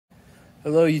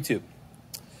Hello YouTube.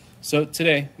 So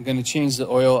today I'm going to change the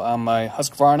oil on my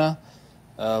Husqvarna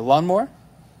lawnmower,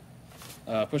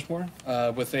 push mower,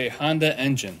 with a Honda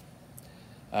engine.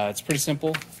 It's pretty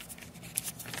simple.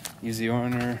 Use the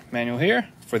owner manual here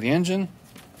for the engine.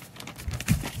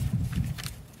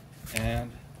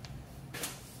 And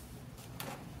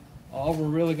all we're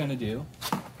really going to do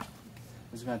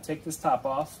is we're going to take this top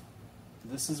off.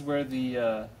 This is where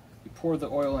you pour the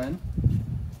oil in.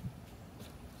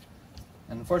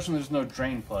 And unfortunately there's no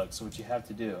drain plug, so what you have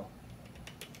to do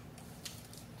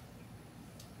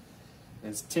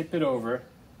is tip it over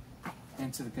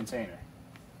into the container,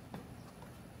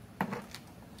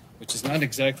 which is not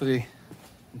exactly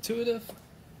intuitive,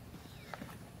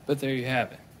 but there you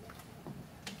have it.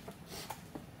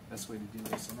 Best way to do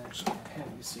this and actually have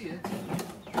you see it.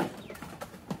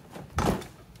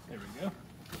 There we go.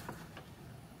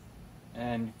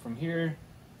 And from here,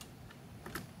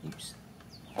 oops.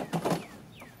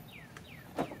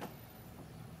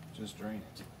 Just drain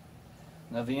it.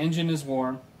 Now the engine is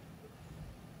warm.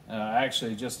 I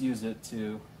actually just used it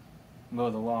to mow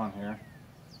the lawn here.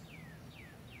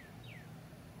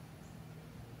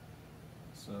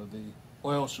 So the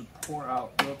oil should pour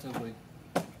out relatively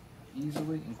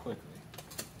easily and quickly.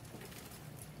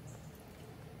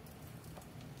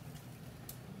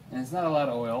 And it's not a lot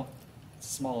of oil. It's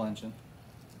a small engine.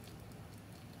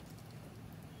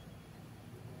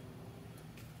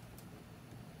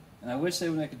 And I wish they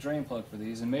would make a drain plug for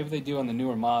these, and maybe they do on the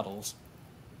newer models.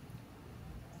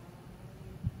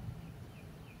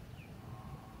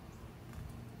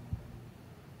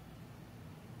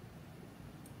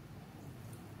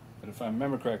 But if I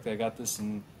remember correctly, I got this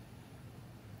in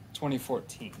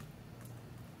 2014.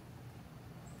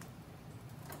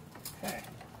 Okay.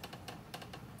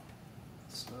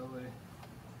 Slowly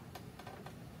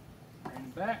bring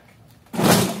it back.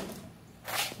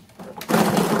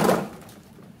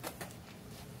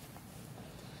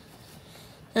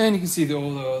 And you can see the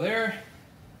old oil there,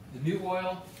 the new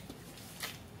oil.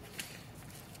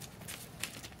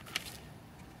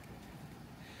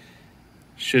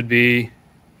 Should be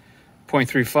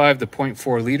 0.35 to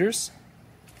 0.4 liters.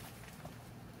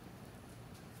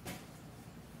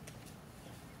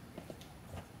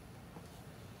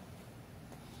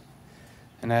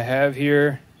 And I have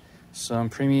here some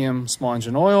premium small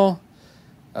engine oil,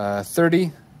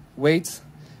 30 weight.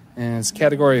 And it's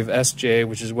category of SJ,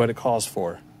 which is what it calls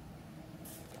for.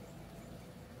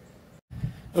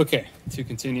 Okay, to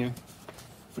continue,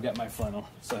 forgot my funnel,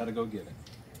 so I had to go get it.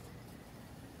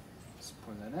 Just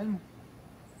pour that in.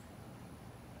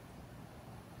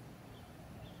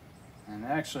 And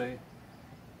actually,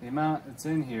 the amount that's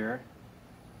in here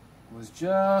was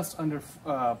just under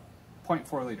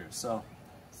 0.4 liters, so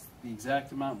it's the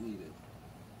exact amount needed.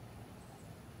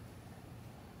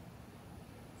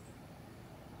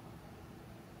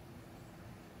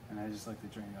 And I just like to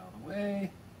drain it all the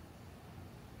way.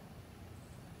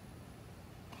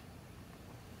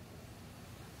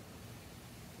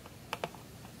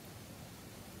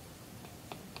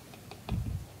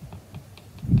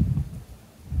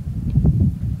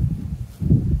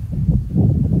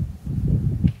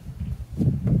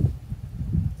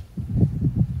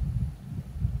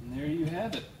 And there you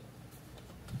have it.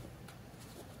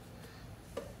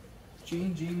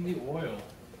 Changing the oil.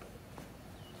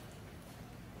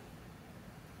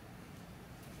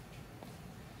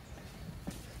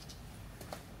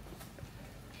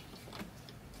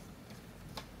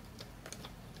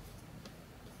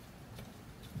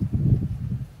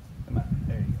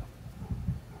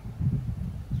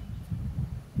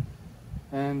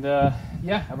 And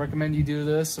yeah, I recommend you do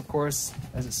this, of course,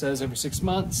 as it says, every 6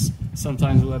 months.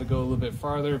 Sometimes we let it go a little bit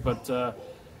farther, but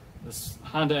this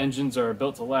Honda engines are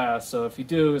built to last, so if you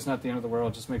do, it's not the end of the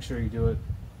world. Just make sure you do it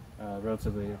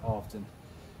relatively often.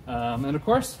 And of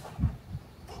course,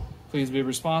 please be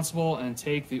responsible and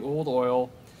take the old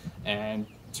oil and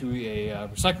to a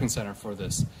recycling center for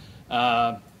this.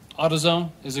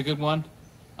 AutoZone is a good one.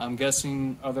 I'm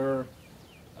guessing other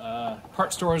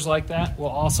part stores like that will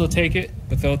also take it,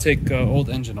 but they'll take old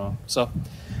engine oil. So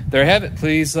there you have it.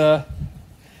 Please like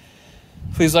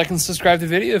and subscribe to the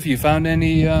video if you found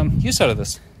any use out of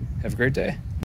this. Have a great day.